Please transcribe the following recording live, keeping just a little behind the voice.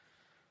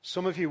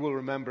Some of you will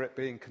remember it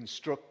being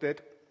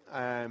constructed.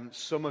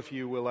 Some of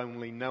you will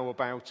only know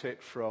about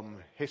it from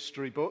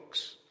history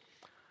books.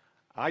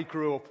 I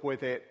grew up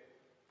with it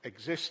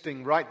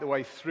existing right the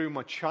way through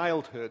my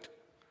childhood.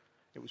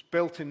 It was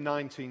built in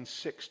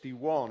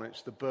 1961.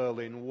 It's the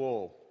Berlin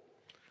Wall.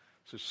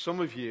 So some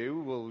of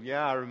you will,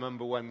 I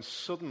remember when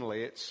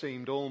suddenly it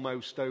seemed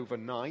almost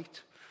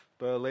overnight,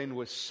 Berlin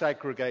was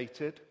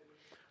segregated,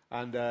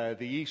 and the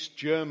East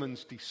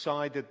Germans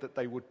decided that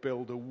they would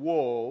build a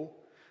wall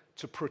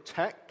to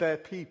protect their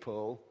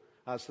people,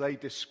 as they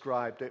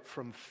described it,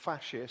 from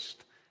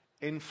fascist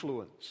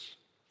influence.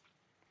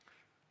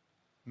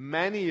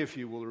 Many of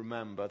you will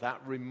remember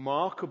that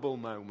remarkable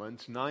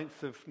moment,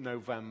 9th of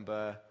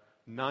November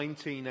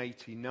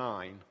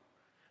 1989,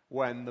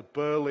 when the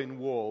Berlin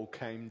Wall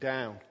came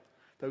down.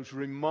 Those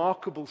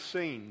remarkable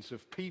scenes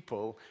of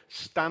people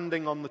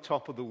standing on the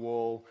top of the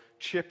wall,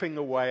 chipping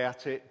away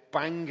at it,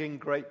 banging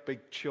great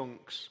big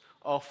chunks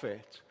off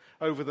it.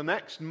 Over the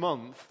next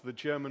month, the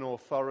German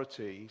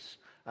authorities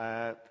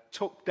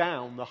took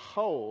down the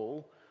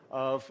whole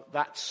of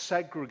that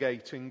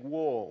segregating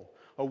wall.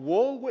 A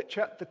wall which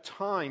at the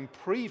time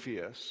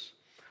previous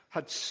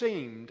had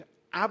seemed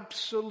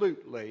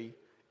absolutely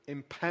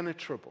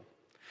impenetrable.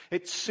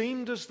 It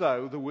seemed as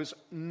though there was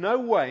no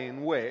way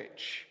in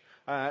which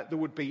there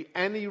would be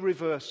any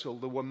reversal.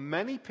 There were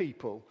many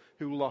people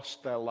who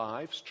lost their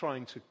lives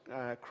trying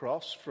to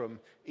cross from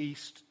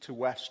East to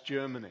West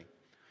Germany.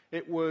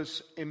 It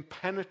was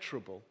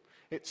impenetrable.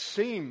 It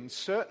seemed,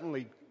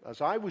 certainly as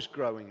I was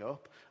growing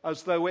up,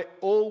 as though it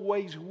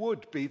always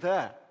would be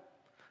there.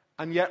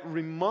 And yet,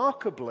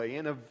 remarkably,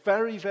 in a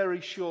very,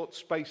 very short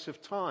space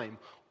of time,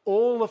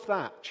 all of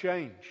that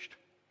changed.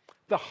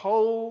 The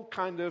whole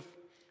kind of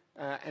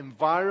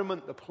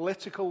environment, the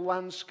political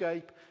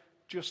landscape,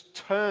 just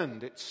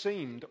turned, it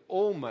seemed,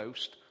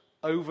 almost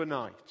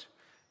overnight.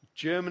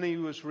 Germany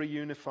was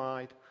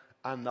reunified,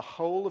 and the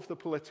whole of the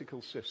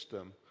political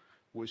system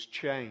was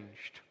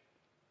changed.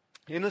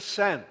 In a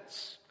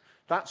sense,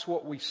 that's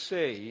what we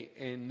see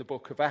in the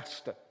book of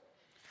Esther.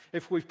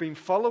 If we've been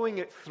following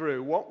it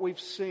through, what we've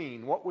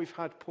seen, what we've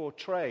had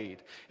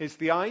portrayed, is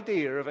the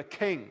idea of a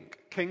king,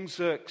 King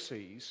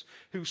Xerxes,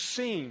 who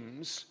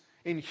seems,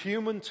 in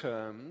human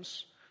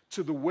terms,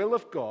 to the will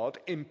of God,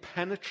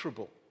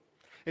 impenetrable.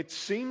 It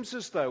seems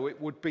as though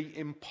it would be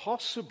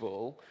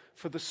impossible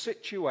for the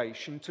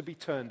situation to be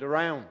turned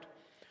around.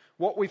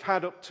 What we've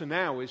had up to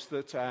now is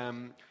that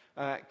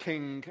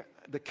King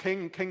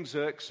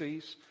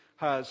Xerxes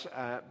has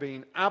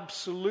been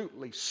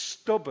absolutely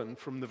stubborn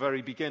from the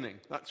very beginning.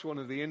 That's one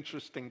of the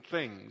interesting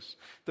things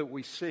that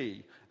we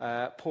see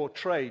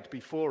portrayed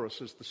before us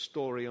as the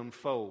story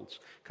unfolds.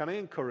 Can I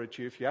encourage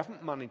you, if you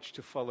haven't managed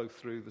to follow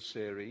through the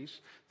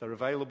series, they're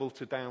available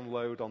to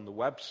download on the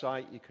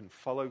website. You can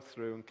follow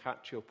through and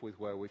catch up with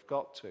where we've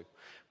got to.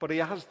 But he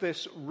has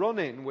this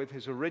run-in with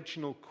his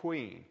original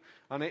queen,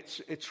 and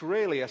it's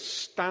really a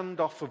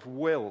standoff of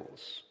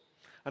wills.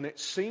 And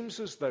it seems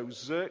as though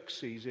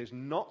Xerxes is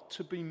not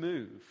to be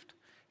moved.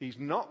 He's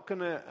not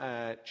going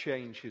to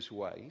change his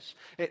ways.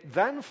 It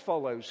then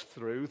follows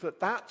through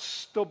that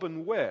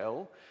stubborn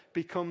will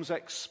becomes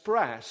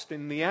expressed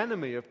in the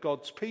enemy of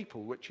God's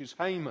people, which is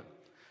Haman.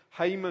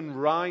 Haman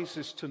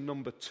rises to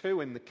number 2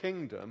 in the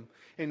kingdom.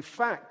 In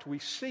fact, we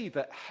see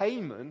that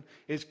Haman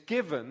is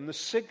given the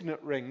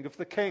signet ring of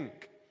the king.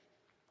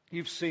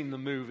 You've seen the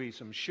movies,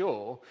 I'm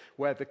sure,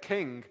 where the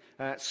king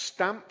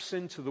stamps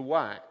into the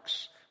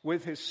wax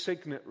with his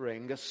signet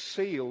ring a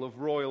seal of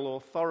royal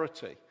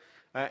authority.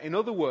 In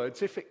other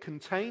words, if it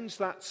contains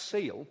that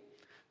seal,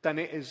 then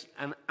it is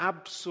an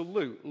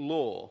absolute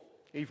law,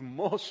 even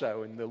more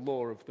so in the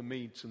law of the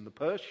Medes and the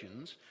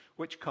Persians,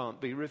 which can't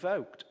be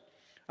revoked.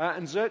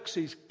 And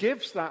Xerxes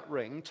gives that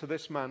ring to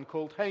this man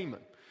called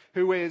Haman,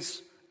 who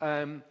is,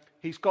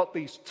 he's got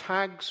these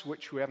tags,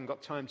 which we haven't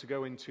got time to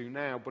go into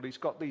now, but he's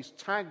got these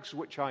tags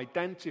which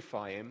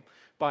identify him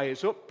by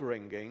his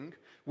upbringing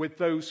with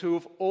those who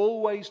have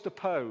always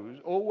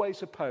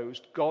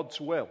opposed God's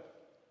will.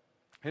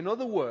 In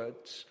other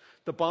words,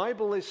 the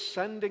Bible is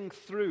sending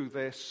through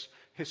this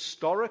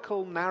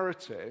historical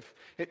narrative,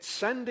 it's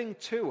sending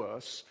to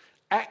us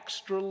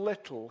extra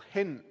little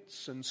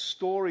hints and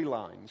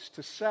storylines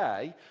to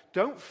say,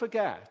 don't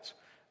forget,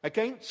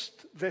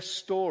 against this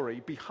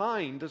story,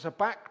 behind as a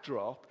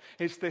backdrop,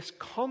 is this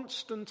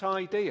constant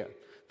idea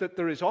that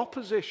there is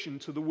opposition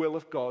to the will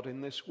of God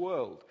in this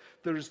world.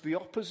 There is the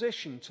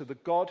opposition to the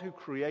God who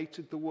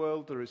created the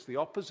world. There is the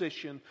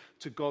opposition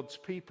to God's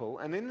people.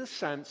 And in a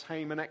sense,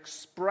 Haman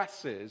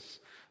expresses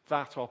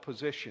that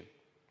opposition.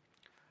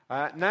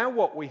 Now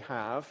what we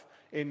have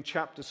in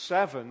chapter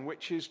 7,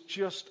 which is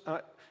just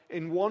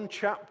in one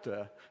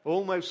chapter,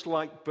 almost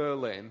like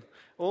Berlin,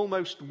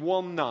 almost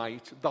one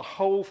night, the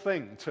whole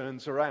thing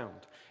turns around.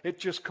 It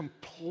just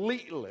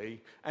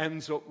completely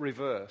ends up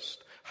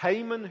reversed.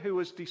 Haman, who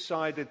has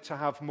decided to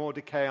have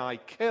Mordecai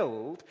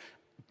killed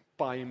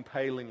by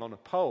impaling on a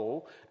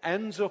pole,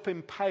 ends up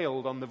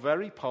impaled on the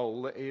very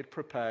pole that he had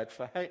prepared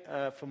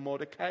for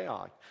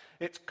Mordecai.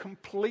 It's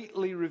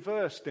completely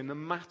reversed in a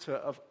matter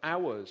of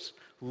hours,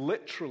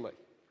 literally.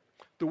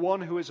 The one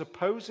who is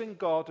opposing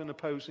God and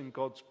opposing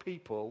God's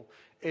people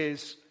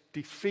is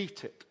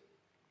defeated.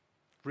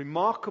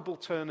 Remarkable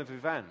turn of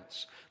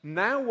events.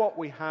 Now what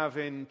we have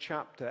in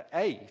chapter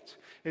 8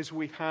 is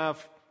we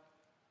have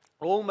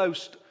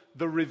almost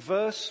the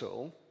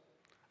reversal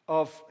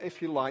of,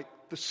 if you like,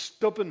 the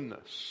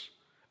stubbornness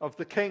of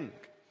the king.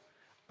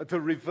 The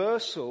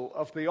reversal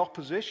of the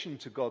opposition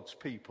to God's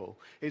people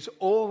is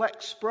all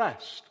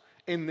expressed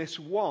in this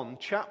one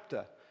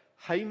chapter.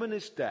 Haman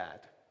is dead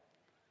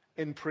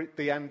in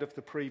the end of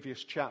the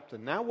previous chapter.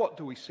 Now what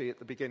do we see at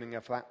the beginning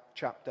of that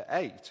chapter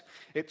 8?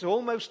 It's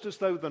almost as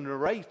though the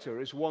narrator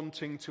is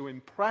wanting to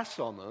impress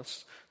on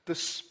us the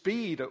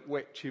speed at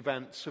which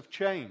events have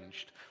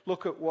changed.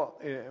 Look at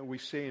what we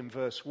see in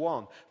verse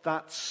 1.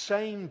 That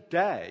same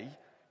day,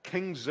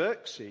 King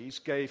Xerxes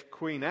gave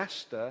Queen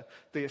Esther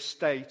the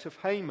estate of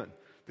Haman,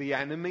 the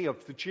enemy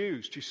of the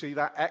Jews. Do you see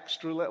that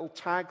extra little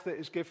tag that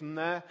is given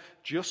there?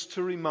 Just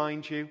to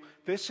remind you,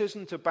 this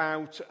isn't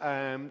about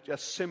a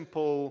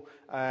simple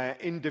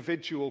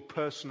individual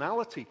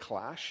personality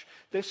clash.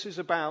 This is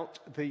about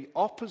the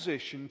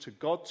opposition to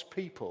God's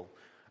people,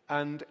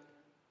 and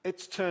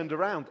it's turned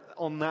around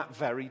on that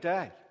very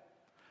day.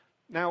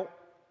 Now,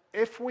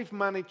 if we've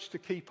managed to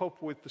keep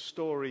up with the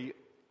story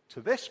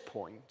to this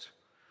point,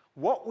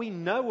 what we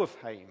know of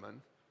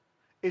Haman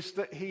is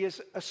that he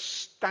is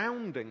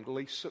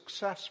astoundingly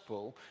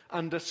successful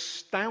and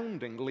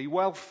astoundingly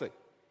wealthy.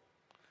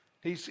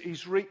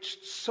 He's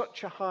reached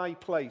such a high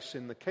place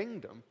in the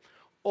kingdom.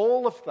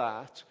 All of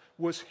that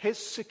was his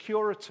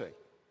security.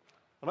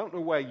 I don't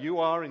know where you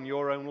are in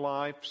your own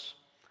lives.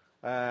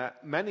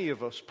 Many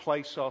of us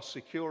place our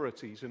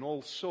securities in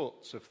all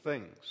sorts of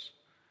things,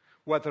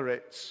 whether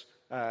it's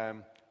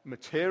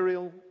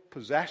material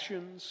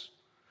possessions,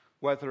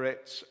 whether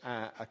it's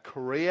a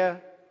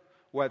career,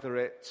 whether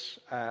it's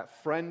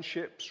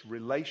friendships,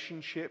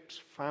 relationships,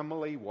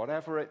 family,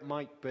 whatever it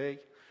might be.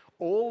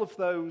 All of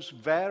those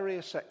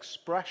various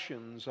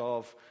expressions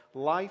of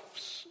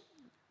life's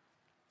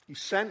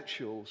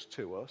essentials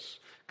to us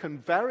can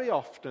very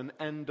often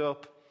end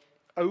up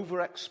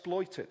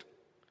overexploited.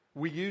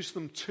 We use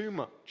them too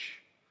much,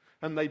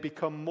 and they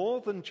become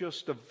more than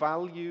just a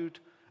valued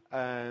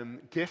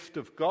gift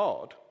of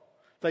God.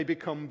 They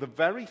become the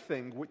very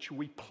thing which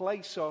we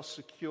place our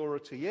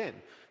security in.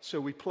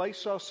 So we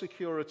place our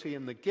security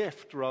in the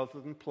gift rather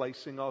than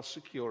placing our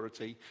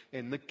security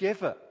in the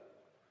giver.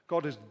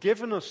 God has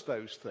given us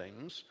those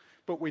things,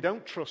 but we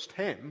don't trust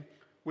him.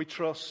 We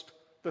trust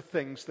the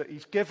things that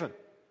he's given.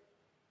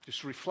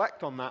 Just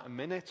reflect on that a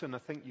minute, and I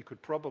think you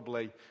could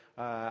probably,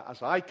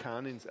 as I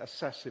can,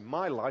 assess in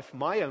my life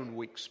my own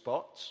weak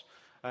spots.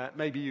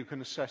 Maybe you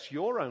can assess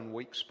your own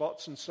weak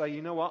spots and say,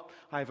 you know what,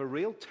 I have a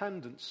real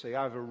tendency,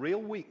 I have a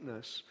real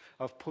weakness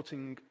of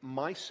putting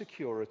my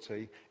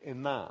security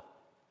in that.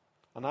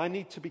 And I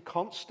need to be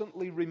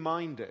constantly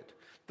reminded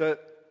that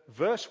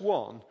verse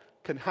 1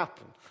 can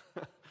happen.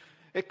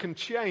 It can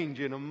change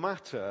in a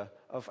matter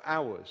of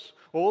hours.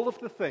 All of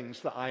the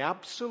things that I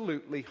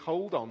absolutely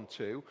hold on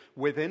to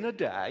within a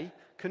day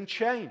can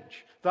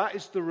change. That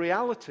is the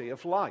reality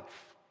of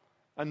life.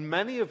 And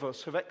many of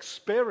us have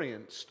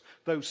experienced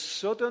those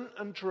sudden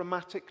and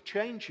dramatic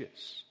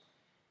changes.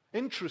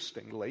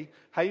 Interestingly,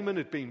 Haman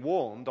had been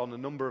warned on a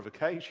number of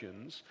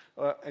occasions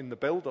in the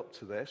build-up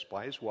to this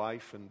by his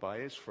wife and by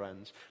his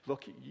friends.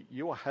 Look,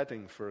 you are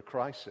heading for a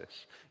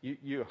crisis.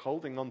 You're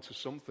holding on to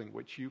something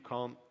which you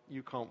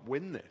can't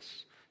win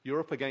this. You're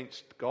up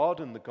against God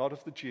and the God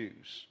of the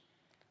Jews.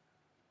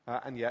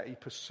 And yet he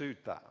pursued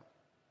that.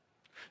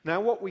 Now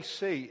what we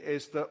see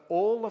is that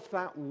all of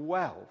that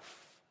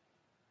wealth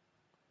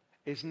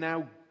is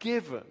now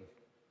given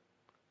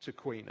to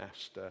Queen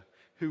Esther,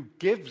 who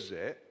gives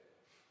it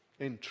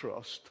in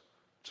trust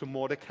to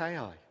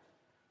Mordecai.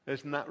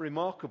 Isn't that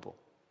remarkable?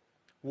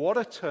 What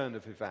a turn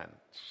of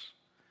events.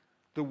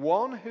 The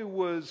one who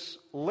was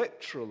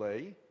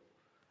literally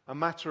a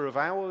matter of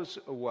hours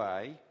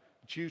away,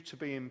 due to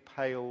be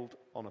impaled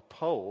on a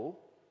pole,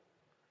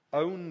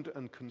 owned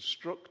and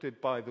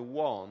constructed by the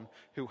one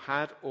who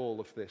had all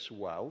of this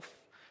wealth,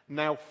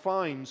 now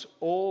finds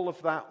all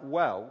of that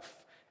wealth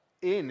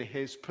in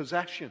his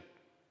possession,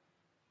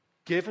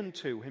 given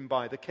to him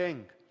by the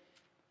king.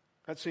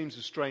 That seems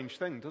a strange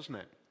thing, doesn't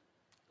it?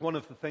 One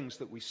of the things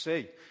that we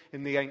see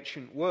in the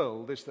ancient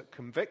world is that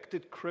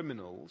convicted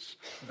criminals,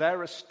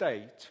 their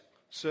estate,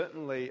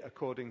 certainly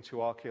according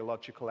to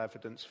archaeological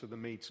evidence for the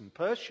Medes and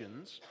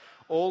Persians,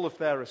 all of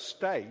their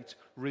estate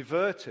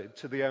reverted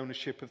to the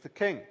ownership of the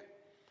king.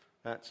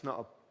 That's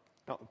not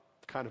a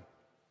kind of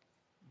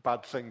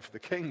bad thing for the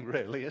king,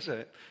 really, is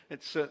it?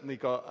 It's certainly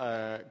got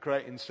a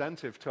great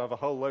incentive to have a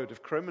whole load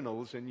of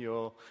criminals in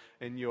your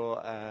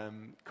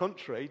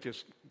country.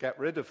 Just get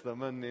rid of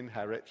them and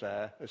inherit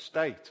their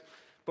estate.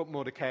 But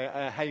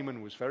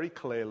Haman was very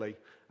clearly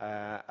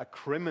a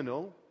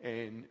criminal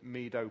in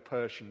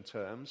Medo-Persian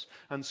terms.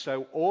 And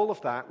so all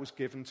of that was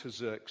given to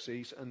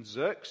Xerxes, and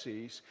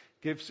Xerxes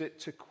gives it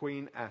to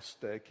Queen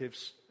Esther,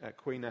 gives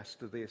Queen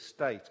Esther the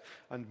estate.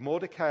 And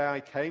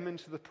Mordecai came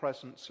into the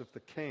presence of the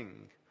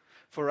king.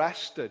 For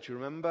Esther, do you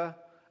remember?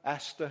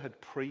 Esther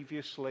had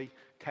previously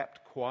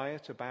kept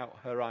quiet about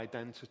her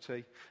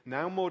identity.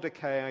 Now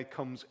Mordecai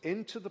comes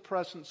into the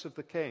presence of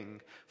the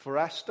king, for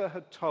Esther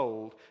had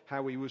told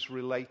how he was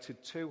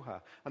related to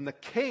her. And the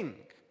king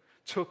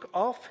took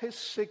off his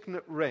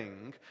signet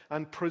ring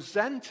and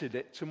presented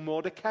it to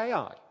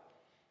Mordecai.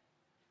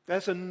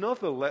 There's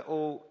another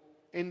little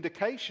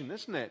indication,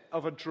 isn't it,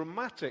 of a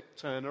dramatic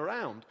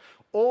turnaround.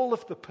 All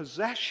of the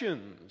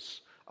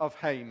possessions of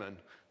Haman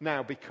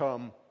now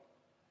become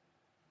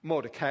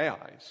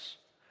Mordecai's.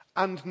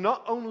 And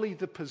not only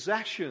the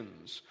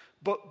possessions,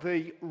 but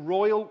the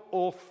royal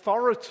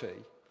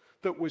authority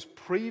that was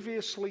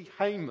previously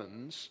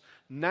Haman's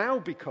now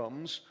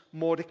becomes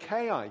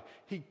Mordecai.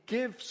 He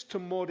gives to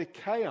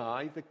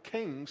Mordecai the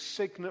king's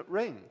signet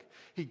ring.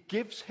 He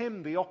gives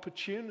him the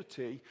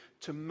opportunity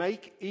to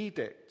make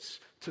edicts,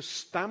 to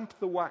stamp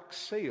the wax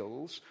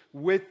seals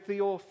with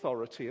the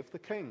authority of the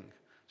king.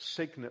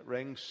 Signet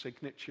ring,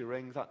 signature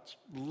ring, that's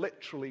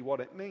literally what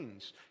it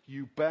means.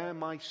 You bear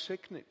my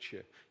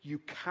signature. You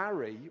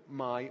carry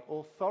my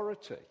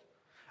authority.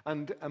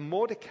 And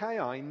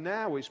Mordecai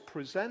now is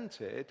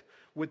presented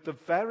with the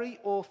very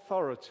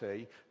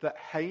authority that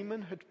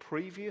Haman had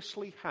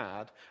previously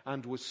had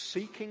and was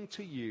seeking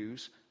to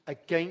use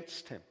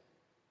against him.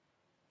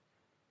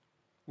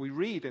 We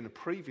read in a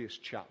previous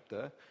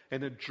chapter,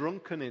 in a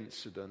drunken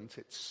incident,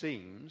 it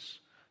seems,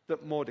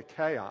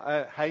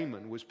 that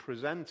Haman was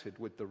presented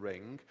with the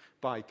ring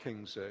by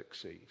King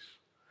Xerxes.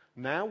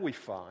 Now we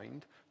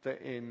find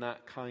that in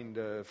that kind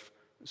of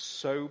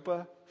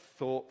sober,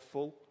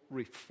 thoughtful,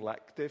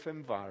 reflective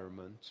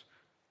environment,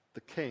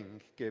 the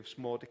king gives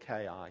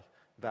Mordecai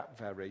that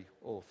very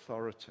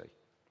authority.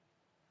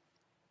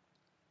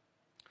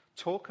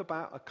 Talk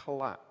about a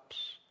collapse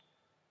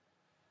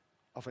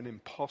of an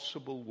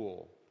impossible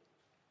wall.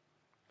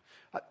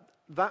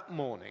 That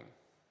morning,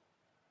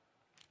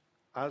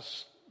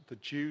 as the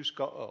Jews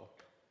got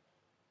up,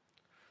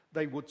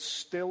 they would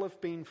still have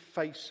been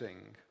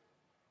facing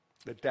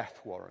the death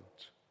warrant.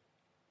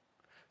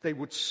 They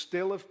would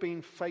still have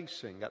been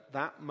facing, at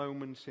that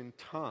moment in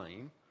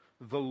time,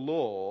 the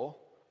law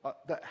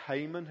that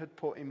Haman had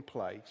put in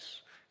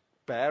place,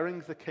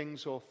 bearing the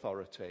king's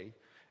authority.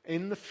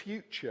 In the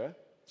future,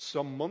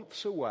 some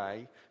months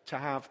away, to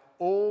have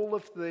all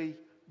of the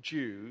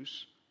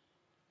Jews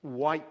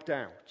wiped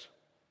out.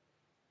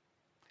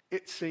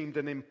 It seemed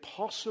an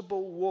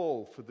impossible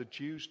wall for the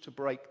Jews to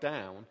break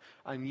down,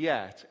 and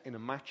yet, in a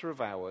matter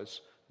of hours,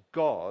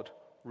 God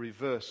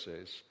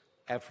reverses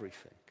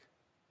everything.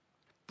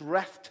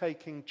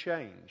 Breathtaking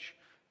change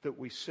that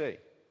we see.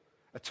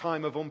 A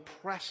time of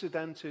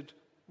unprecedented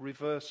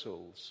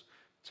reversals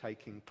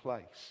taking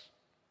place.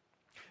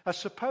 I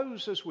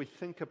suppose as we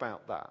think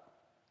about that,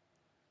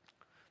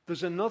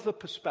 there's another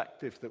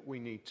perspective that we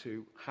need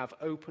to have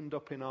opened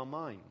up in our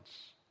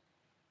minds.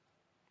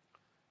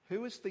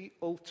 Who is the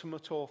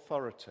ultimate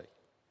authority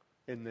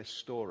in this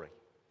story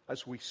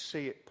as we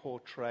see it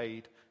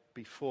portrayed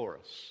before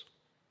us?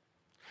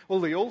 Well,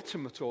 the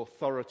ultimate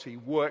authority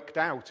worked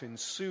out in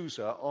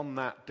Susa on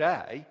that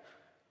day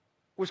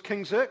was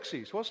King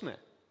Xerxes, wasn't it?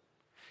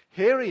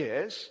 Here he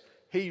is.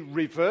 He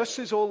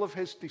reverses all of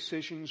his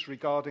decisions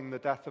regarding the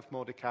death of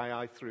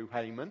Mordecai through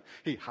Haman.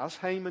 He has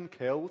Haman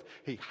killed.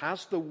 He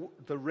has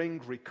the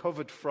ring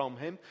recovered from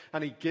him.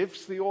 And he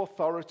gives the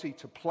authority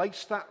to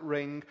place that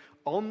ring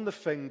on the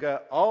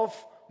finger of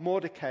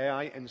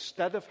Mordecai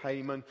instead of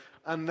Haman.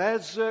 And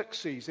there's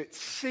Xerxes, it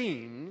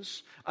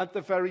seems, at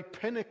the very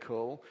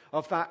pinnacle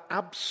of that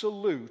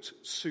absolute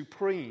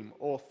supreme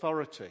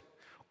authority.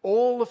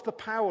 All of the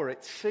power,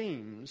 it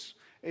seems,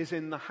 is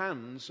in the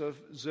hands of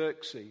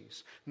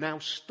Xerxes. Now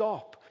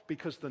stop,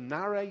 because the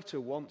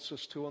narrator wants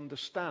us to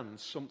understand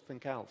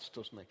something else,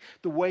 doesn't he?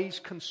 The way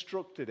he's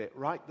constructed it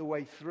right the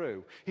way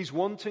through. He's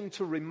wanting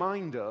to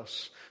remind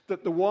us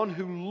that the one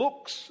who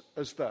looks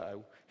as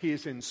though he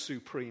is in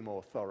supreme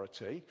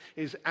authority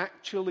is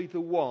actually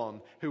the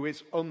one who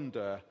is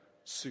under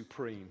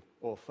supreme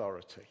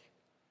authority.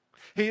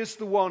 He is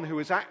the one who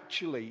is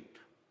actually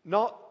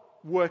not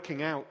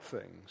working out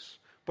things,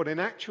 but in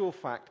actual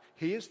fact,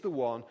 he is the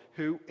one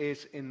who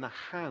is in the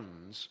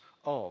hands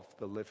of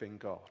the living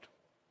God.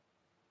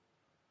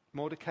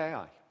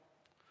 Mordecai,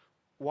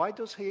 why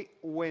does he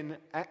win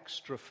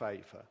extra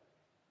favor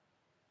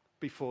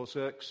before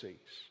Xerxes?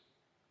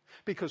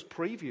 Because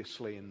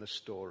previously in the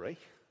story,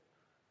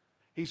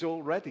 he's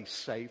already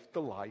saved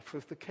the life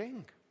of the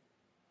king.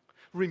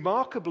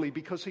 Remarkably,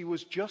 because he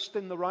was just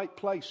in the right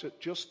place at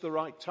just the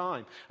right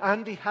time.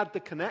 And he had the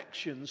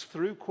connections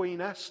through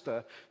Queen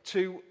Esther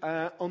to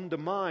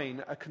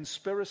undermine a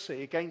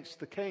conspiracy against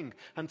the king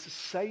and to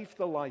save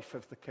the life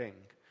of the king.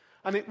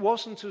 And it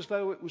wasn't as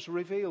though it was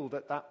revealed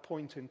at that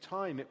point in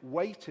time. It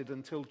waited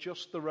until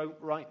just the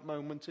right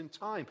moment in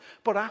time.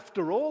 But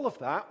after all of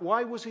that,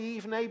 why was he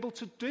even able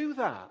to do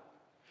that?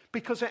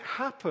 Because it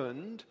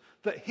happened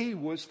that he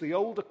was the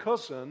older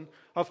cousin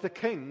of the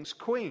king's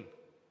queen,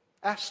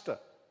 Esther.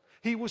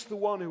 He was the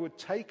one who had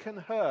taken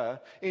her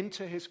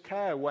into his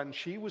care when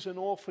she was an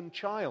orphan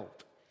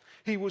child.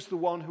 He was the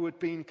one who had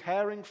been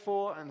caring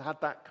for and had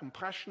that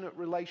compassionate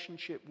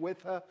relationship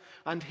with her,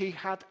 and he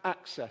had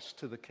access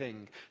to the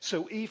king.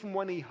 So even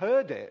when he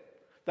heard it,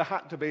 there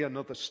had to be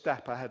another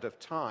step ahead of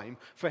time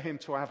for him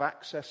to have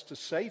access to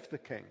save the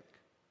king.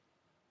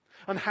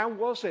 And how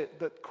was it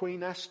that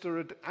Queen Esther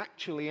had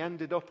actually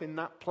ended up in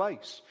that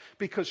place?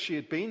 Because she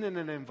had been in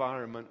an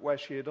environment where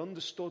she had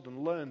understood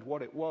and learned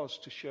what it was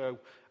to show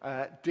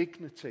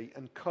dignity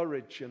and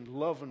courage and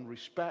love and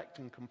respect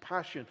and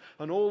compassion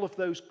and all of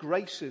those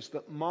graces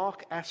that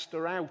mark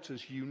Esther out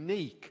as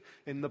unique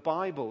in the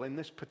Bible, in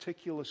this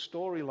particular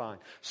storyline.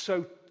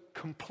 So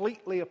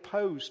completely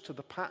opposed to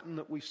the pattern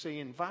that we see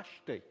in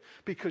Vashti,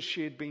 because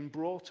she had been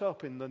brought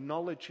up in the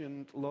knowledge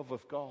and love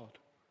of God.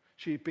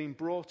 She had been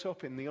brought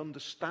up in the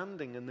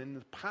understanding and in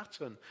the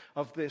pattern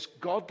of this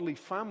godly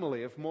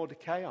family of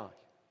Mordecai.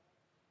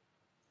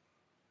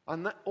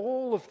 And that,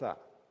 all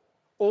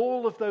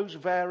of those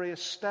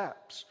various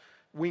steps,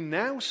 we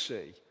now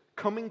see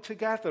coming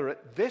together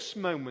at this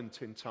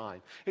moment in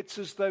time. It's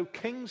as though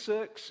King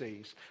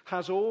Xerxes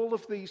has all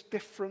of these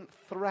different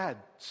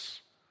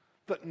threads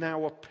that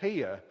now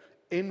appear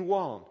in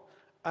one.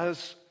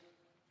 As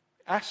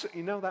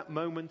you know that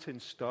moment in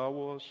Star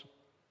Wars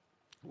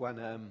when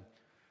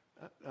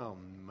oh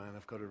man,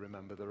 I've got to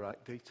remember the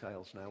right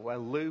details now. Where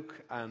Luke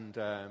and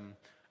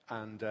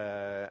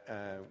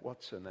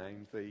what's her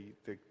name, the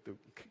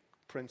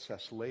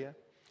Princess Leia.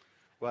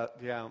 Well,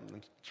 yeah,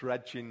 I'm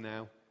dredging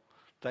now.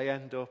 They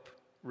end up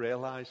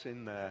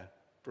realizing they're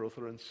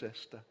brother and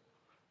sister,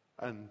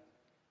 and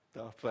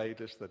Darth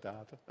Vader's the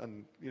dad,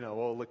 and you know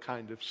all the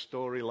kind of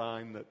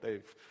storyline that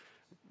they've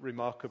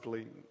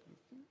remarkably.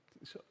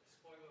 Spoiler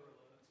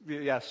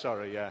alert. Yeah,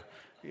 sorry, yeah.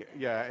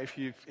 Yeah, if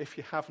you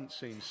haven't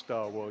seen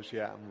Star Wars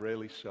yet, I'm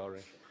really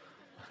sorry.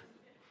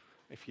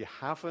 If you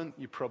haven't,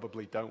 you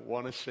probably don't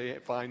want to see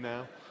it by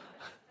now.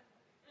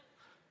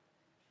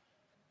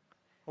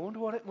 I wonder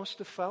what it must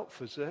have felt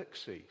for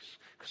Xerxes,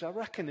 because I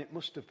reckon it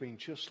must have been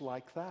just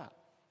like that.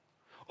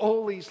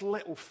 All these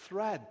little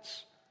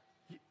threads.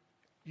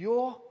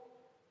 You're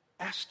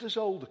Esther's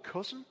older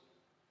cousin,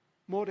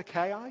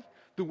 Mordecai,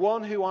 the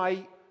one who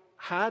I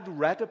had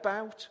read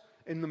about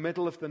in the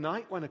middle of the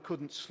night when I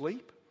couldn't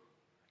sleep.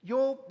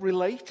 You're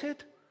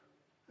related?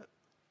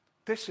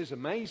 This is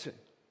amazing.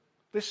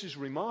 This is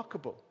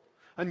remarkable.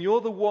 And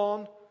you're the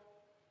one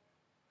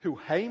who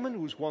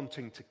Haman was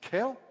wanting to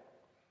kill.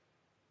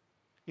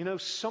 You know,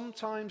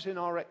 sometimes in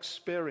our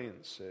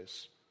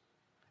experiences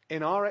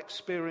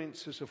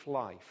of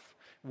life,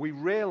 we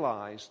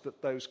realize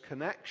that those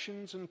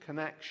connections and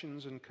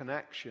connections and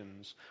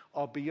connections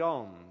are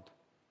beyond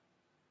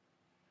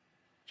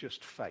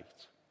just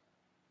fate.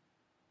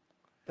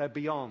 They're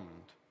beyond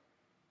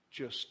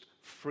just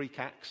freak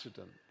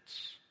accidents.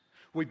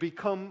 We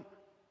become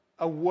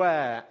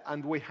aware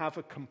and we have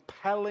a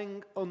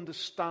compelling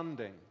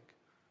understanding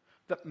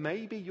that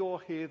maybe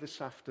you're here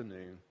this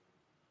afternoon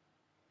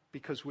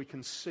because we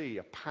can see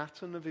a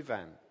pattern of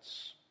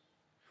events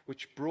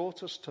which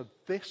brought us to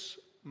this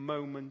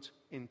moment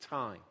in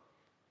time.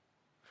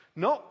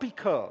 Not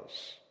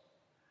because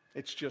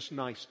it's just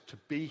nice to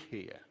be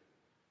here,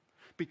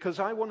 because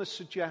I want to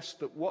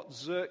suggest that what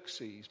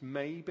Xerxes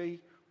maybe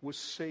was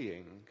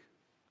seeing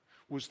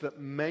was that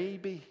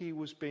maybe he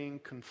was being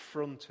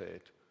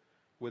confronted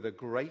with a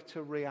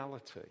greater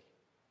reality,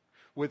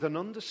 with an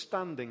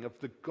understanding of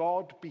the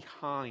God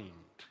behind,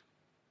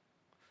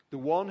 the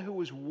one who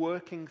was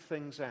working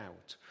things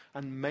out.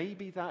 And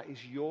maybe that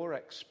is your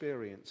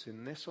experience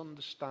in this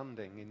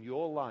understanding in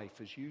your life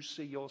as you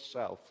see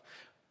yourself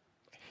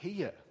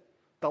here.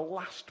 The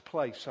last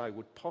place I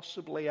would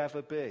possibly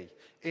ever be,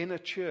 in a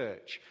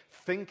church,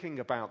 thinking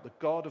about the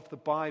God of the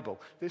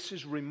Bible. This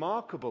is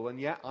remarkable, and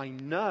yet I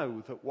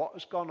know that what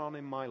has gone on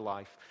in my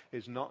life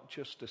is not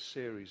just a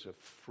series of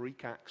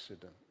freak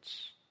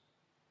accidents.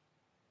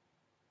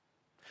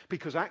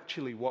 Because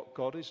actually what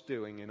God is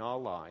doing in our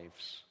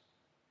lives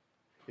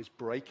is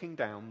breaking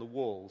down the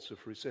walls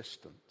of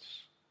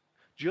resistance.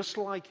 Just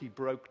like he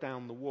broke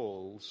down the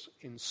walls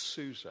in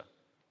Susa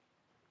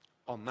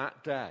on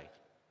that day.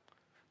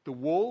 The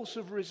walls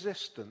of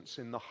resistance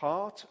in the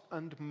heart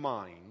and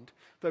mind,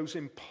 those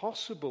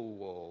impossible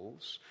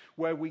walls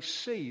where we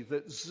see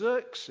that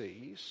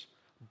Xerxes,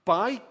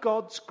 by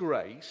God's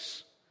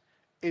grace,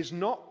 is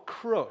not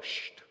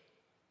crushed.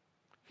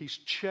 He's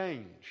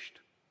changed.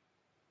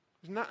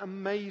 Isn't that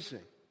amazing?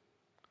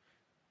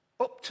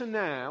 Up to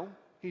now,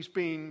 he's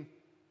been,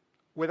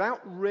 without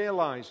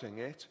realizing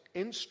it,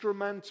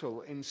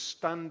 instrumental in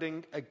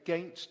standing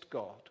against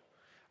God.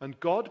 And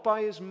God,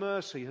 by his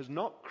mercy, has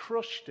not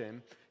crushed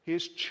him. He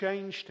has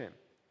changed him.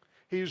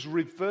 He has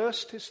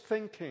reversed his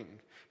thinking.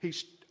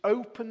 He's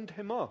opened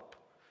him up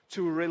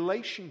to a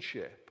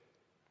relationship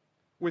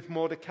with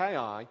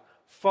Mordecai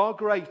far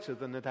greater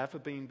than had ever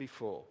been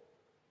before.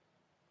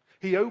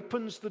 He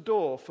opens the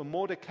door for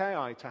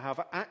Mordecai to have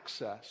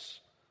access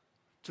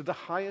to the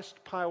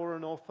highest power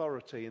and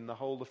authority in the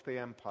whole of the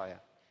empire.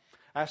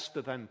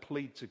 Esther then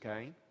pleads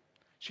again.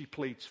 She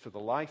pleads for the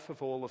life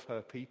of all of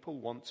her people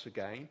once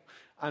again.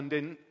 And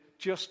in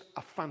just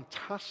a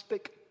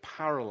fantastic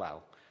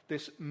parallel,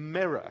 this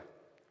mirror,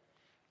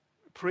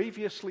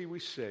 previously we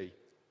see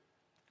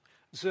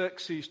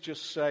Xerxes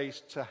just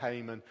says to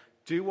Haman,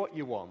 do what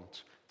you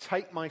want.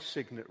 Take my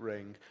signet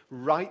ring,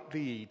 write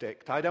the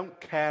edict. I don't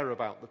care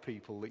about the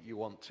people that you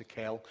want to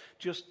kill.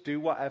 Just do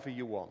whatever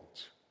you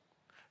want.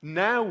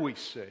 Now we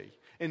see,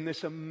 in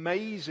this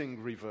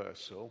amazing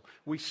reversal,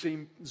 we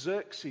see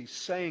Xerxes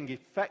saying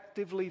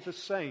effectively the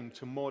same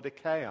to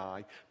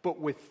Mordecai, but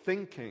with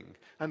thinking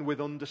and with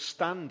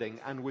understanding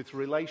and with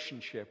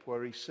relationship,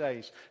 where he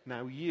says,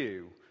 now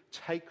you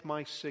take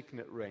my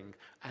signet ring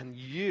and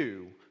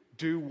you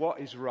do what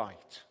is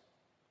right.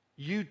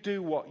 You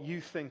do what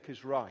you think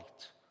is right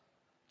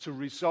to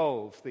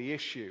resolve the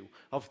issue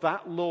of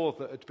that law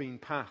that had been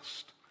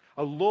passed.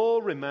 A law,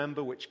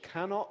 remember, which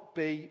cannot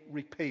be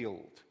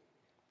repealed.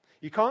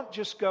 You can't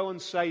just go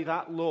and say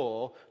that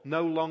law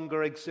no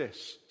longer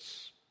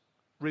exists.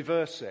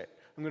 Reverse it.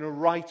 I'm going to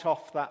write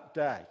off that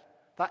day.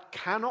 That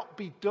cannot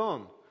be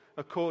done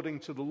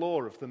according to the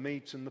law of the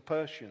Medes and the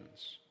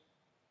Persians.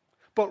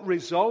 But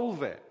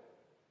resolve it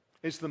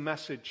is the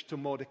message to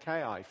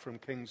Mordecai from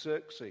King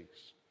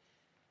Xerxes.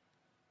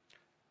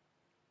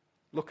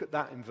 Look at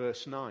that in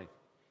verse 9.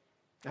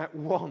 At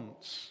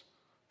once,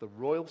 the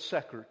royal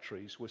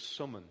secretaries were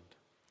summoned.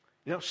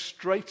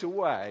 Straight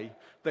away,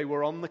 they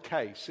were on the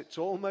case. It's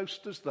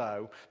almost as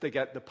though they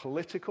get the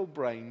political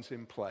brains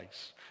in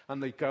place.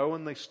 And they go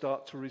and they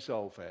start to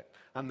resolve it.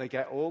 And they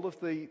get all of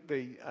the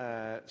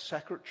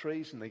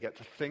secretaries and they get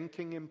the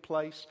thinking in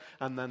place.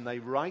 And then they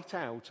write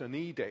out an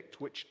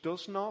edict which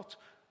does not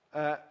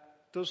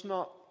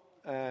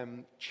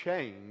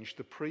change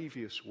the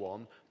previous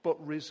one,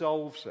 but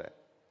resolves it.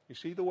 You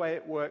see the way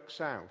it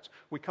works out?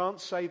 We can't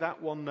say that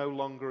one no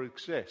longer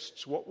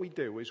exists. What we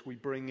do is we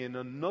bring in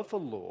another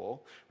law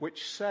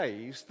which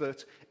says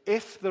that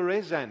if there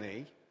is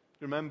any,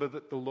 remember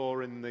that the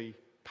law in the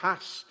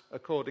past,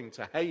 according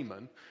to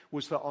Haman,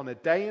 was that on a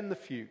day in the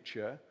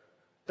future,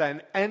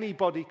 then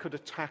anybody could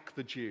attack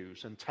the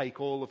Jews and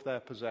take all of their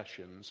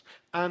possessions,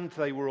 and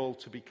they were all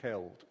to be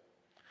killed.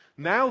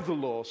 Now the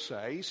law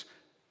says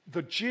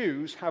the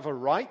Jews have a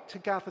right to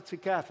gather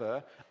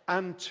together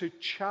and to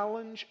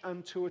challenge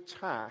and to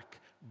attack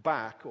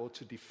back or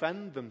to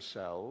defend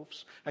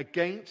themselves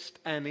against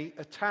any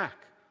attack.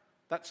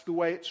 That's the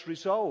way it's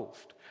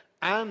resolved.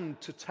 And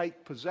to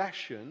take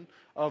possession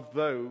of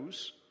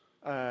those,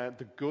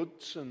 the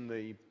goods and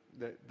the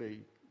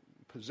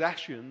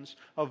possessions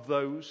of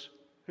those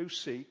who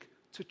seek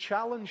to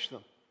challenge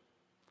them.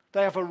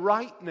 They have a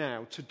right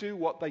now to do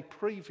what they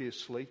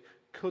previously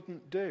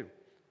couldn't do.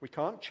 We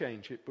can't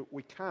change it, but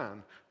we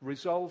can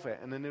resolve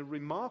it. And in a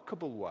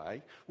remarkable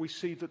way, we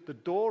see that the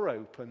door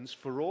opens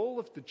for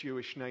all of the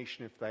Jewish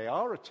nation, if they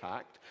are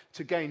attacked,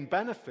 to gain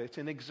benefit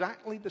in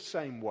exactly the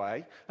same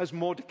way as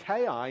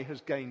Mordecai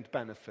has gained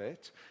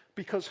benefit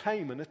because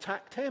Haman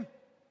attacked him.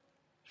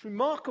 It's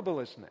remarkable,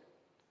 isn't it?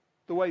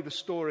 The way the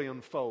story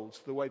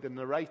unfolds, the way the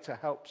narrator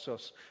helps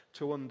us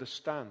to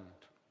understand.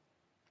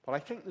 But I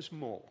think there's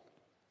more.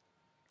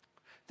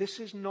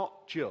 This is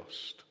not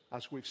just,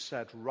 as we've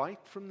said right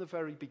from the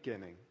very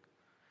beginning,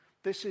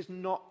 this is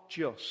not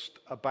just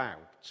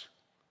about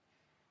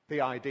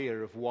the idea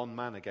of one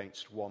man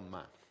against one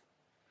man.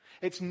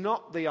 It's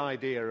not the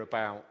idea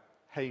about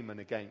Haman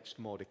against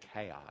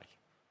Mordecai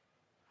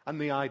and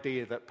the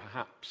idea that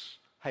perhaps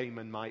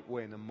Haman might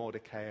win and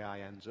Mordecai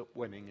ends up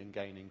winning and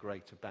gaining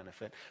greater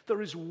benefit.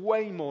 There is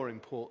way more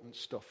important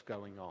stuff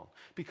going on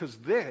because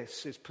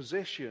this is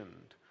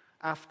positioned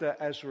after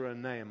Ezra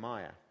and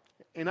Nehemiah.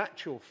 In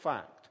actual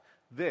fact,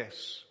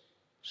 this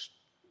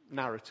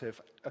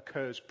narrative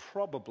occurs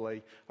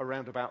probably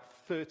around about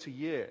 30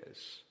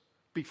 years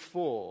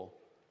before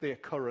the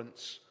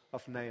occurrence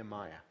of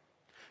Nehemiah.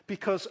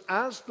 Because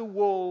as the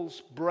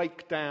walls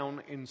break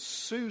down in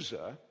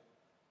Susa,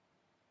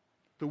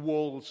 the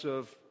walls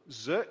of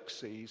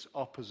Xerxes'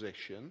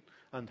 opposition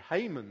and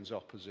Haman's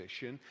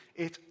opposition,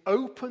 it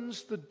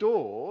opens the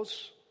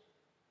doors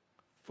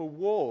for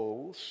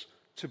walls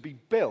to be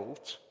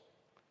built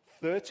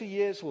 30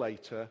 years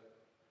later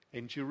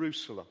in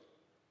Jerusalem.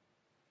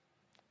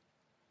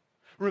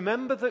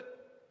 Remember that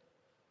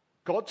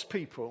God's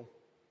people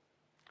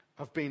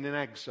have been in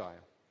exile.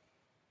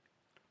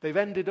 They've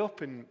ended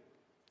up in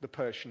the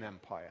Persian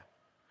Empire.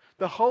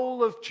 The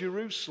whole of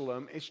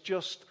Jerusalem is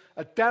just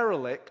a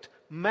derelict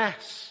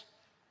mess.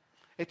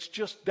 It's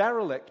just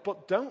derelict.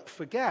 But don't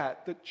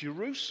forget that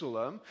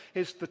Jerusalem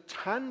is the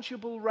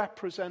tangible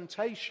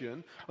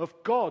representation of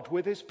God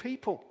with his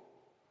people.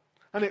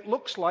 And it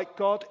looks like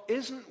God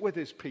isn't with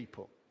his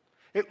people.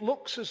 It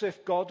looks as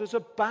if God has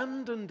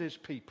abandoned his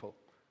people.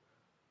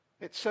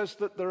 It says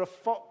that there are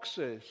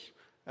foxes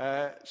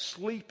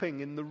sleeping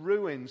in the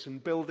ruins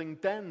and building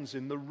dens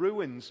in the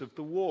ruins of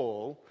the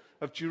wall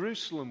of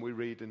Jerusalem, we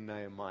read in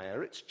Nehemiah.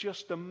 It's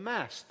just a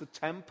mess. The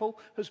temple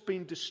has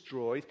been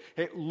destroyed.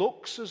 It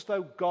looks as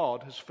though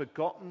God has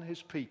forgotten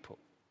his people.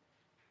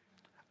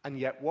 And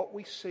yet what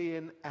we see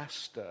in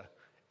Esther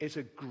is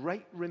a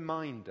great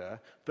reminder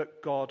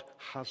that God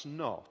has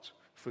not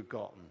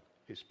forgotten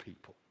his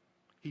people.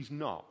 He's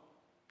not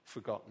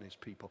forgotten his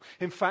people.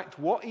 In fact,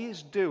 what he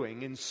is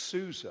doing in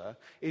Susa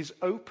is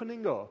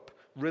opening up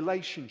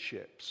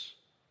relationships.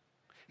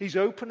 He's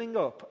opening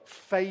up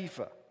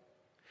favor.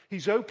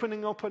 He's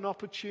opening up an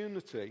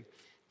opportunity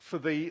for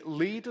the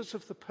leaders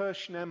of the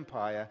Persian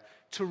Empire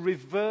to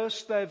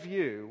reverse their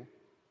view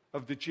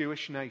of the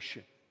Jewish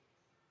nation,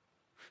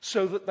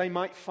 so that they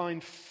might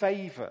find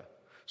favor,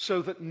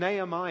 so that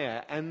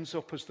Nehemiah ends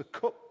up as the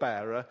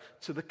cupbearer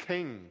to the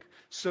king,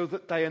 so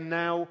that they are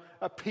now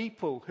a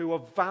people who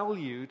are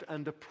valued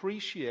and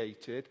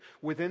appreciated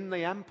within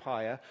the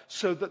empire,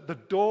 so that the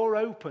door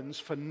opens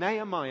for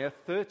Nehemiah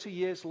 30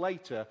 years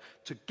later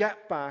to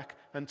get back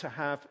and to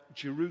have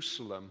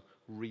Jerusalem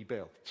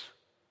rebuilt.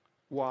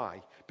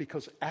 Why?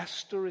 Because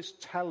Esther is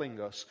telling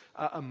us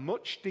at a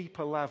much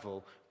deeper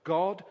level,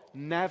 God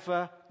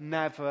never,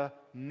 never,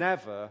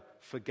 never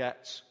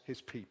forgets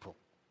his people.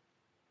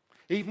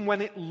 Even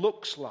when it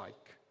looks like,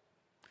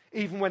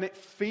 even when it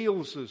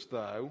feels as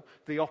though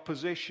the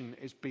opposition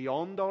is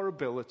beyond our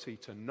ability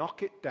to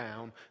knock it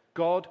down,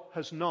 God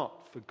has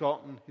not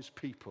forgotten his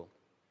people.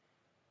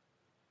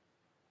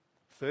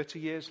 30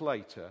 years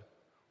later,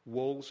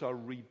 walls are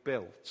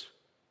rebuilt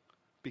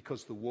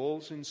because the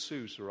walls in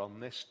Susa on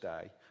this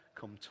day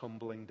come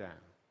tumbling down.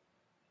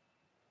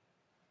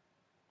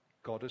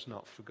 God has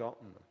not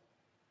forgotten them.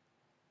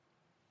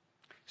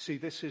 See,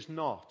 this is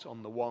not,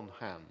 on the one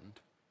hand,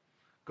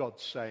 God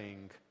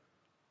saying,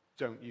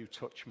 "Don't you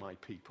touch my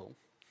people."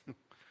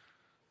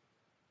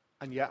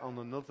 And yet on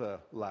another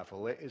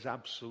level, it is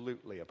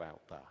absolutely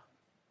about that.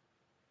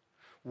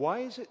 Why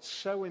is it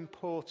so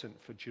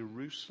important for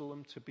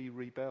Jerusalem to be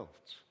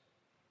rebuilt?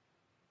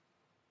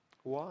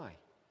 Why?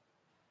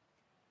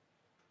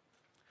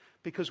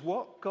 Because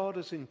what God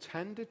has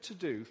intended to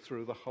do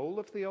through the whole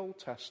of the Old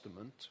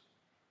Testament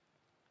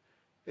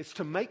is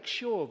to make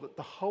sure that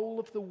the whole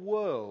of the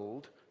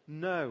world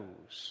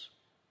knows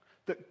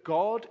that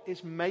God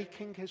is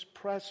making his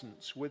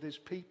presence with his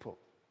people.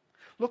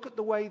 Look at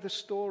the way the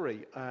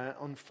story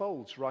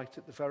unfolds right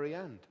at the very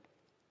end.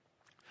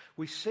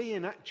 We see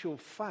in actual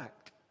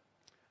fact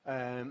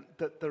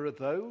that there are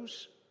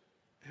those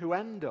who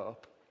end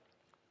up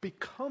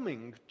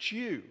becoming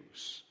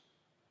Jews.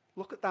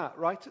 Look at that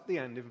right at the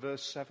end in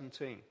verse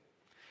 17.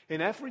 In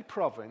every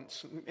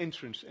province,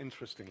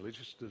 interestingly,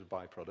 just as a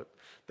byproduct,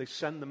 they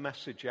send the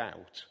message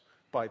out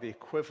by the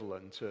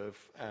equivalent of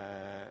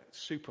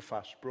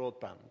superfast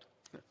broadband.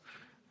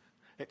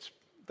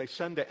 They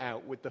send it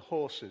out with the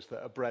horses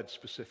that are bred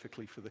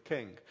specifically for the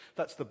king.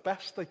 That's the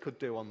best they could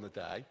do on the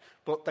day,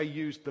 but they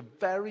used the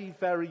very,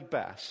 very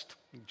best,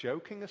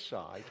 joking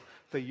aside,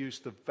 they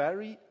used the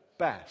very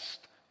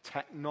best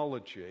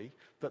technology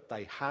that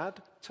they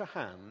had to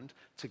hand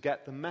to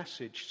get the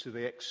message to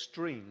the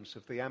extremes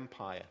of the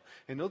empire.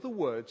 In other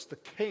words, the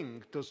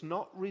king does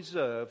not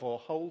reserve or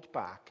hold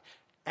back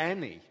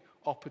any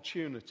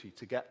opportunity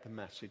to get the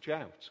message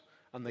out.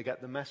 And they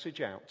get the message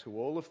out to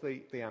all of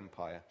the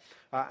empire.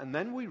 And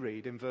then we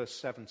read in verse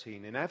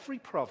 17, in every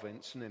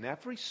province and in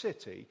every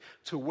city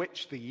to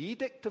which the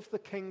edict of the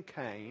king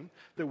came,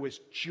 there was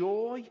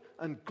joy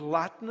and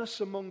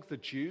gladness among the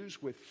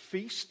Jews with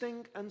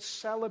feasting and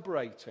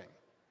celebrating.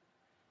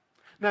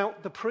 Now,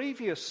 the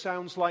previous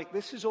sounds like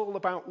this is all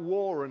about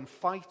war and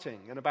fighting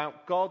and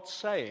about God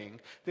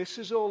saying this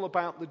is all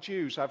about the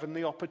Jews having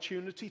the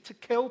opportunity to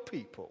kill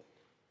people.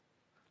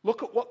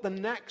 Look at what the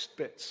next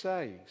bit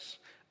says.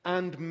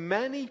 And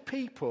many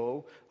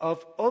people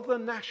of other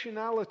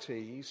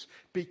nationalities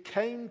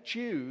became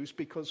Jews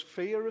because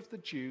fear of the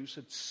Jews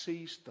had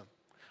seized them.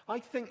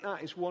 I think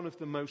that is one of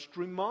the most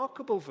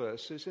remarkable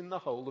verses in the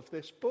whole of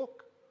this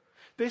book.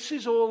 This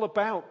is all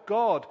about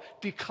God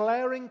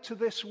declaring to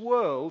this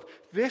world,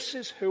 this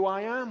is who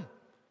I am.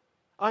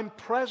 I'm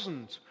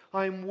present.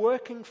 I'm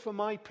working for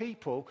my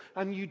people,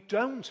 and you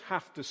don't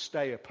have to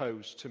stay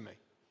opposed to me.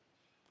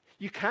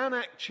 You can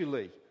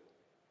actually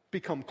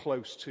become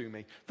close to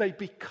me. They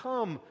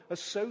become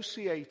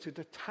associated,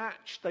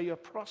 attached. They are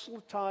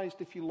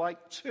proselytized, if you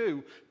like,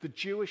 to the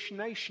Jewish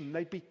nation.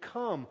 They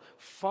become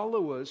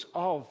followers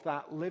of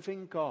that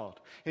living God.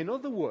 In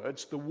other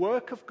words, the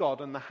work of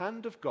God and the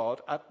hand of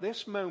God at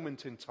this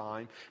moment in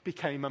time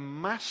became a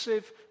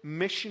massive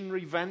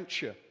missionary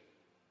venture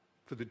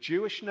for the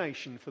Jewish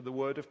nation, for the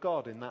word of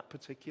God in that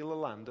particular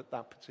land at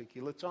that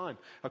particular time,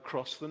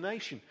 across the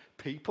nation.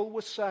 People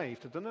were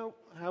saved. I don't know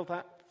how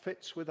that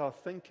fits with our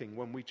thinking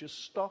when we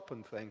just stop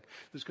and think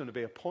there's going to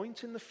be a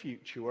point in the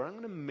future where I'm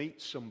going to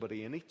meet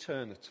somebody in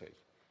eternity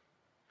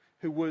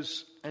who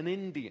was an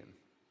Indian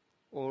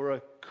or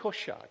a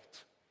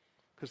Cushite,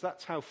 because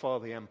that's how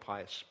far the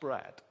empire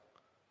spread,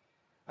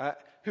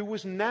 who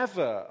was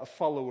never a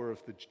follower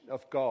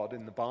of God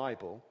in the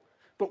Bible,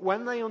 But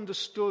when they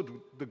understood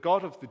the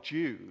God of the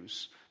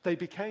Jews, they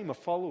became a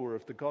follower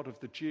of the God of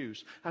the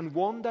Jews. And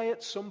one day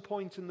at some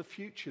point in the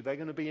future, they're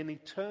going to be in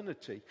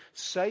eternity,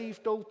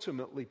 saved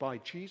ultimately by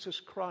Jesus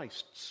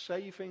Christ,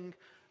 saving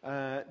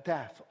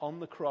death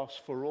on the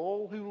cross for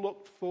all who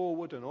looked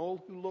forward and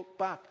all who looked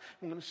back.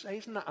 I'm going to say,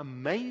 isn't that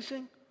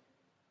amazing?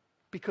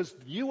 Because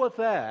you are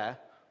there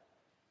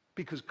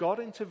because God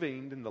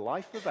intervened in the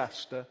life of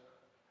Esther,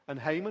 and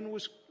Haman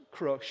was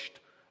crushed,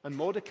 and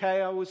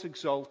Mordecai was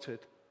exalted,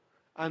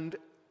 and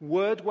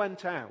word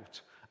went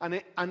out.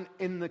 And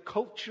in the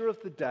culture of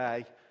the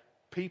day,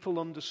 people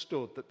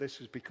understood that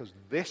this is because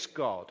this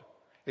God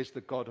is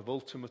the God of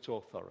ultimate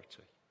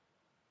authority.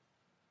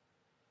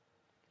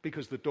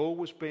 Because the door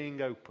was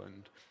being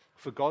opened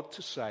for God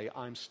to say,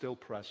 I'm still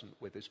present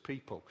with his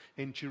people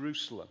in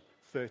Jerusalem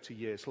 30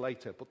 years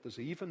later. But there's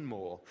even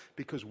more,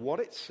 because what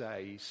it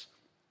says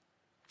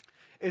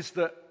is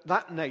that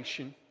that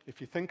nation,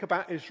 if you think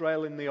about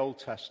Israel in the Old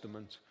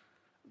Testament,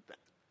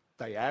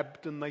 they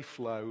ebbed and they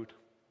flowed.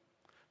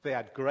 They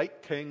had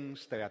great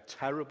kings, they had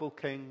terrible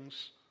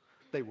kings.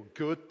 They were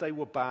good, they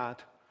were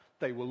bad.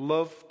 They were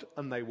loved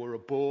and they were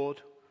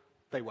abhorred.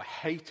 They were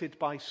hated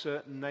by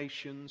certain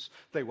nations.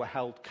 They were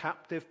held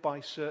captive by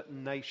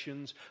certain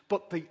nations.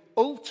 But the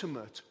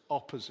ultimate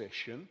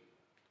opposition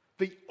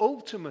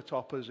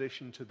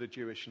to the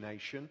Jewish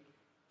nation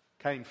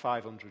came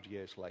 500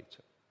 years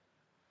later.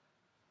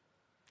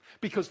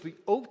 Because the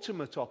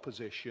ultimate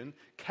opposition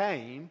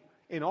came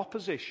in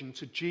opposition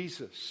to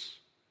Jesus,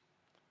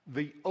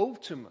 the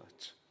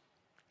ultimate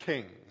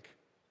king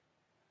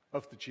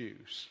of the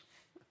Jews.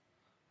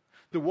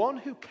 The one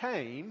who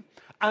came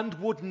and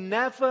would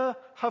never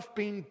have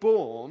been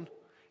born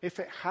if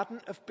it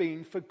hadn't have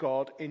been for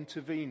God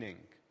intervening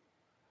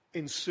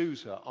in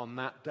Susa on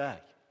that day.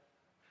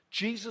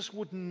 Jesus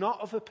would not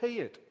have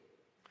appeared.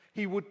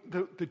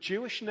 The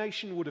Jewish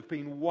nation would have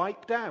been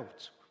wiped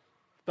out.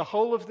 The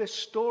whole of this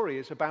story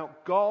is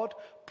about God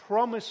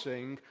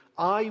promising,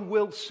 I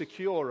will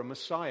secure a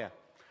Messiah.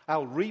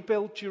 I'll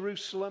rebuild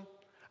Jerusalem.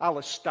 I'll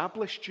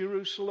establish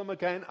Jerusalem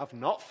again. I've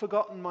not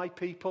forgotten my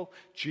people.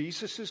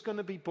 Jesus is going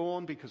to be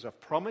born because I've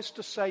promised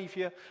a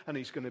Savior, and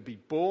he's going to be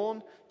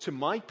born to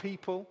my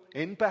people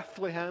in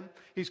Bethlehem.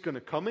 He's going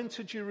to come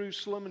into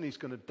Jerusalem, and he's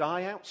going to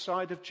die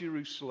outside of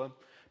Jerusalem,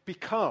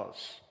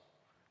 because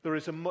there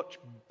is a much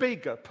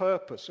bigger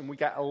purpose, and we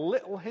get a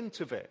little hint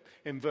of it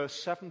in verse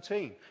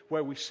 17,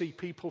 where we see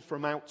people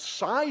from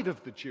outside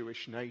of the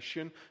Jewish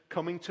nation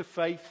coming to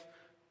faith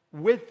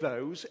with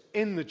those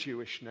in the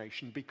Jewish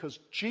nation, because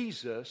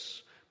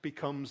Jesus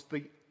becomes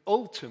the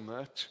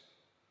ultimate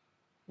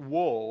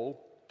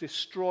wall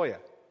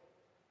destroyer.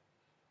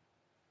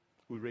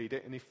 We read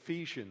it in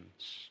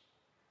Ephesians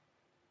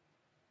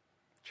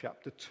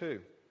chapter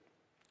 2.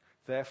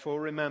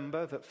 Therefore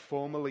remember that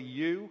formerly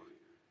you,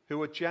 who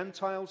were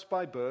Gentiles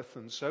by birth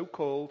and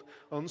so-called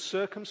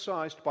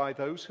uncircumcised by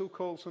those who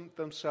call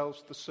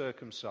themselves the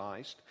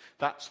circumcised,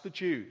 that's the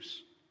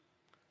Jews.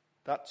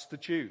 That's the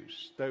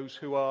Jews. Those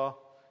who are,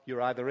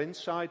 you're either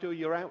inside or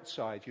you're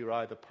outside. You're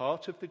either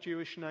part of the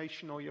Jewish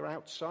nation or you're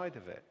outside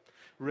of it.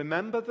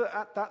 Remember that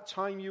at that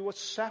time you were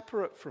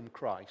separate from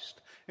Christ.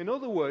 In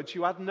other words,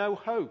 you had no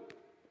hope.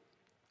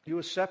 You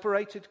were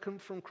separated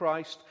from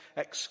Christ,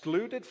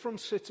 excluded from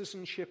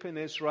citizenship in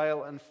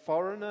Israel, and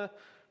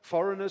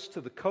foreigners to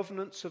the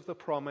covenants of the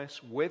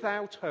promise,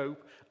 without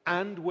hope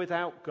and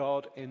without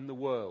God in the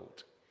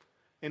world.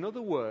 In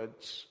other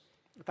words,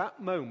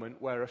 that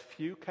moment where a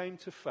few came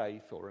to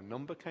faith, or a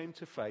number came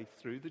to faith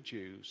through the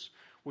Jews,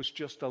 was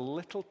just a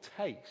little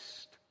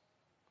taste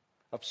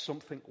of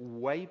something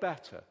way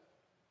better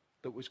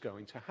that was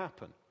going to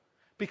happen.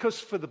 Because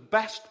for the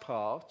best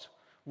part,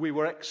 we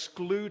were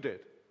excluded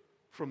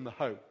from the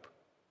hope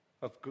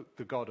of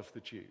the God of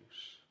the Jews.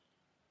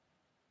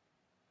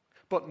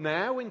 But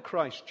now in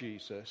Christ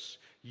Jesus,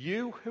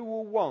 you who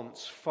were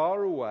once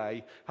far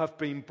away have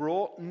been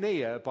brought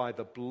near by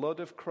the blood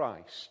of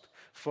Christ.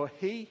 For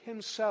he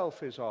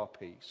himself is our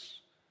peace,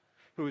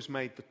 who has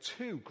made the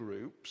two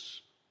groups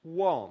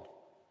one,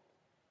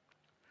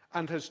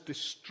 and has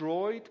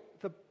destroyed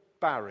the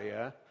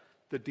barrier,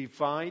 the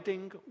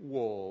dividing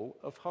wall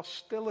of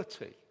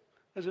hostility.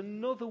 There's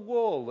another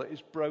wall that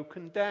is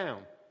broken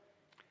down.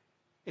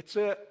 It's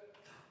a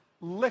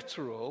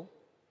literal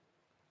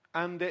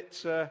and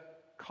it's a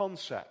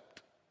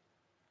concept.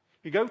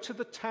 You go to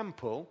the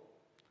temple,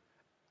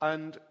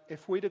 and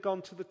if we'd have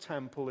gone to the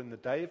temple in the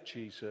day of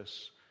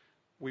Jesus,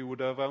 we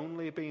would have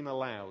only been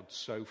allowed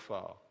so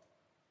far.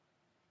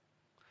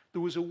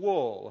 There was a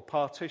wall, a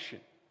partition.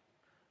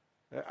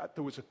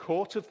 There was a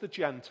court of the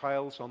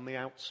Gentiles on the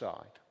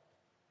outside.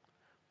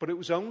 But it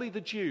was only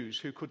the Jews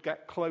who could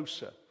get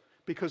closer,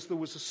 because there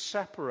was a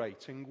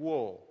separating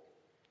wall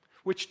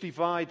which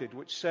divided,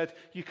 which said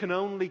you can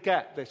only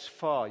get this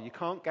far. You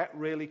can't get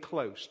really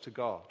close to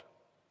God.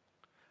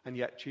 And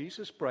yet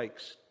Jesus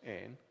breaks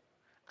in,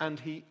 and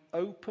he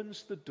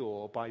opens the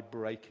door by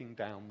breaking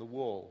down the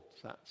wall.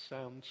 Does that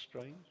sound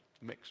strange?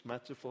 Mixed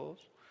metaphors.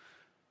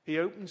 He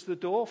opens the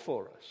door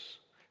for us.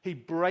 He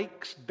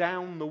breaks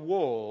down the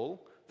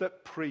wall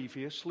that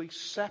previously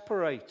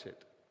separated.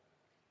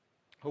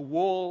 A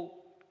wall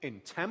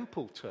in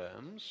temple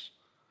terms,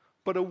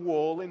 but a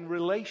wall in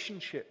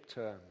relationship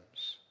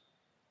terms.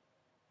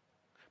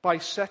 By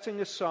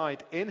setting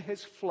aside in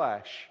his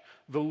flesh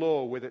the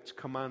law with its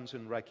commands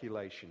and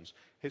regulations,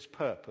 his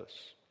purpose,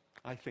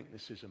 I think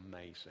this is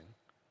amazing.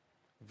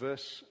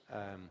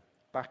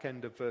 Back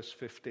end of verse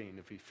 15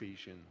 of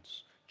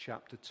Ephesians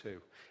chapter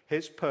 2.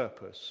 His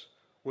purpose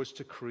was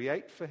to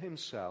create for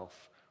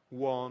himself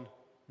one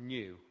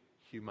new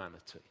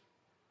humanity.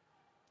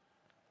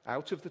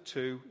 Out of the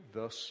two,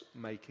 thus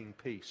making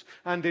peace.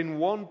 And in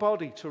one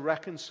body to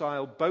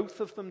reconcile both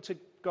of them to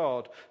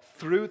God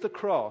through the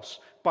cross,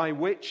 by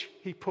which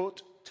he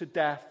put to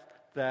death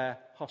their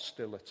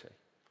hostility.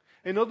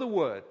 In other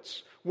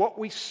words, what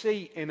we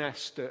see in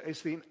Esther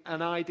is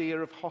an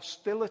idea of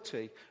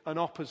hostility and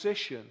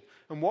opposition,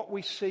 and what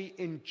we see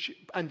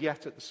and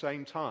yet at the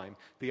same time,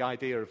 the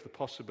idea of the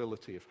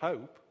possibility of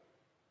hope.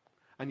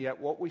 And yet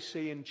what we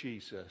see in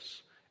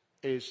Jesus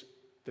is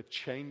the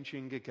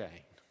changing again.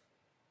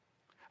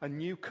 A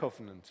new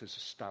covenant is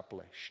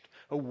established,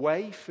 a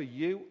way for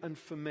you and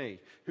for me,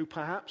 who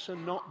perhaps are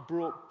not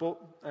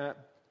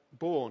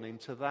born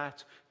into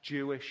that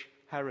Jewish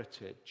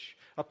heritage,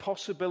 a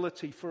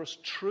possibility for us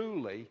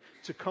truly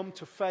to come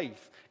to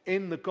faith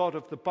in the God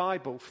of the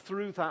Bible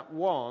through that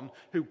one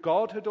who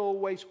God had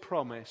always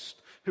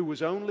promised, who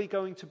was only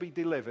going to be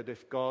delivered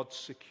if God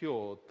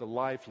secured the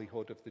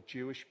livelihood of the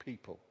Jewish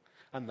people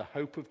and the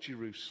hope of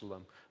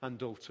Jerusalem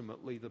and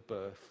ultimately the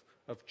birth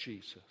of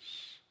Jesus.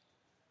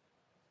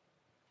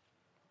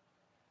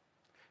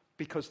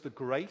 Because the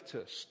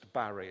greatest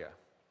barrier,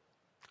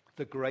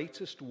 the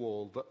greatest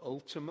wall that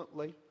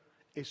ultimately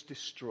is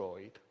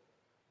destroyed,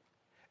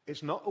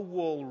 is not a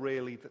wall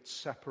really that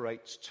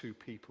separates two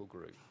people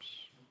groups.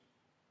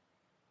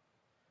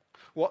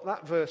 What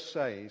that verse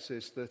says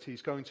is that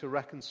he's going to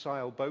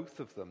reconcile both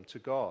of them to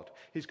God.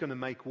 He's going to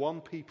make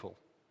one people.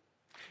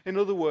 In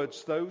other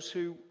words, those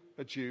who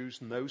are Jews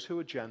and those who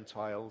are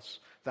Gentiles,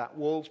 that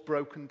wall's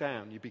broken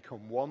down. You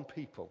become one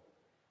people.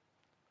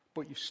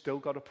 But you've still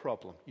got a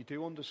problem. You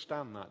do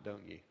understand that,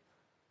 don't you?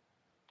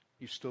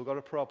 You've still got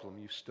a problem.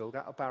 You've still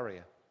got a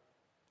barrier.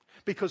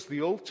 Because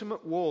the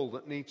ultimate wall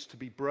that needs to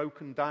be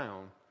broken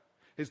down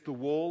is the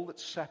wall that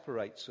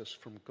separates us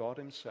from God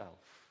himself.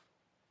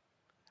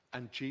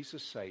 And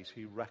Jesus says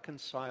he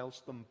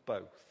reconciles them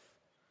both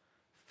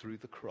through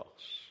the cross.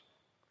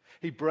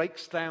 He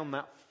breaks down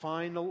that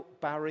final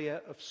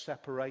barrier of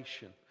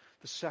separation,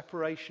 the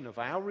separation of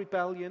our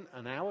rebellion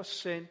and our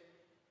sin,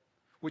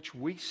 which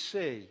we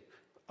see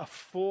a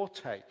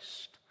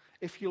foretaste,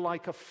 if you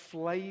like, a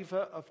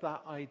flavor of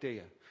that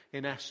idea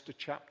in Esther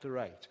chapter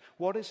 8.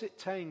 What is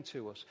it saying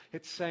to us?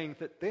 It's saying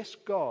that this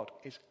God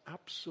is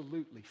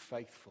absolutely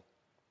faithful.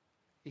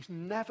 He's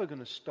never going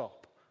to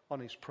stop on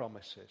his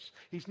promises.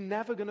 He's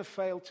never going to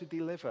fail to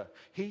deliver.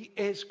 He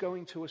is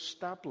going to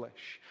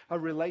establish a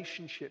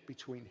relationship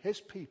between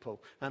his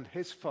people and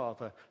his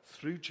Father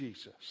through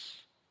Jesus.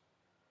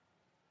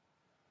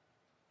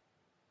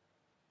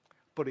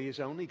 But he is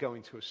only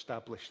going to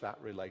establish that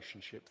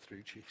relationship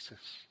through Jesus.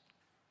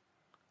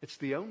 It's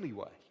the only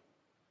way.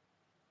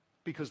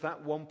 Because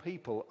that one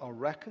people are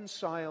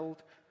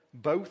reconciled,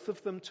 both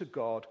of them to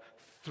God,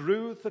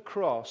 through the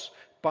cross,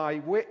 by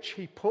which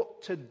he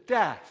put to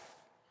death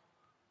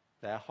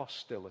their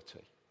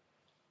hostility.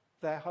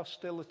 Their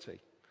hostility.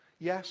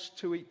 Yes,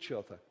 to each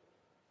other,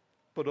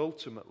 but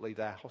ultimately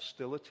their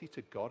hostility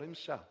to God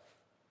himself.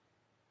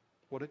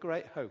 What a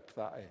great hope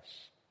that is.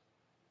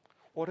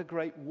 What a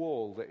great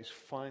wall that is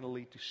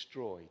finally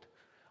destroyed.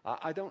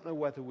 I don't know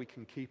whether we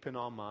can keep in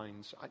our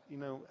minds, I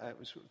think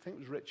it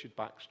was Richard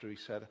Baxter, he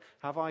said,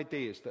 have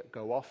ideas that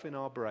go off in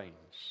our brains.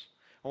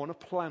 I want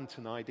to plant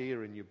an idea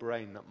in your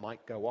brain that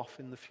might go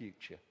off in the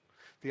future.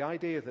 The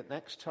idea that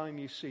next time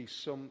you see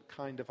some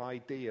kind of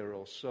idea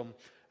or some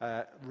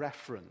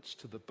reference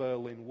to the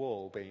Berlin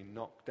Wall being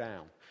knocked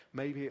down,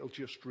 maybe it'll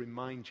just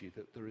remind you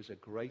that there is a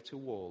greater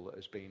wall that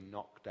has been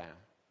knocked down.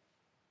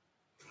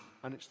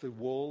 And it's the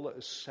wall that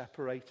has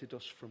separated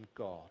us from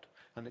God.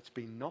 And it's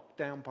been knocked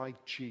down by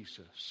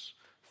Jesus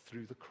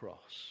through the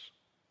cross.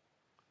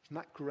 Isn't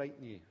that great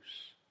news?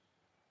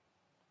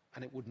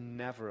 And it would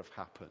never have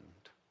happened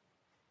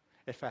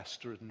if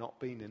Esther had not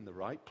been in the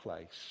right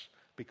place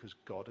because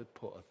God had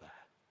put her there.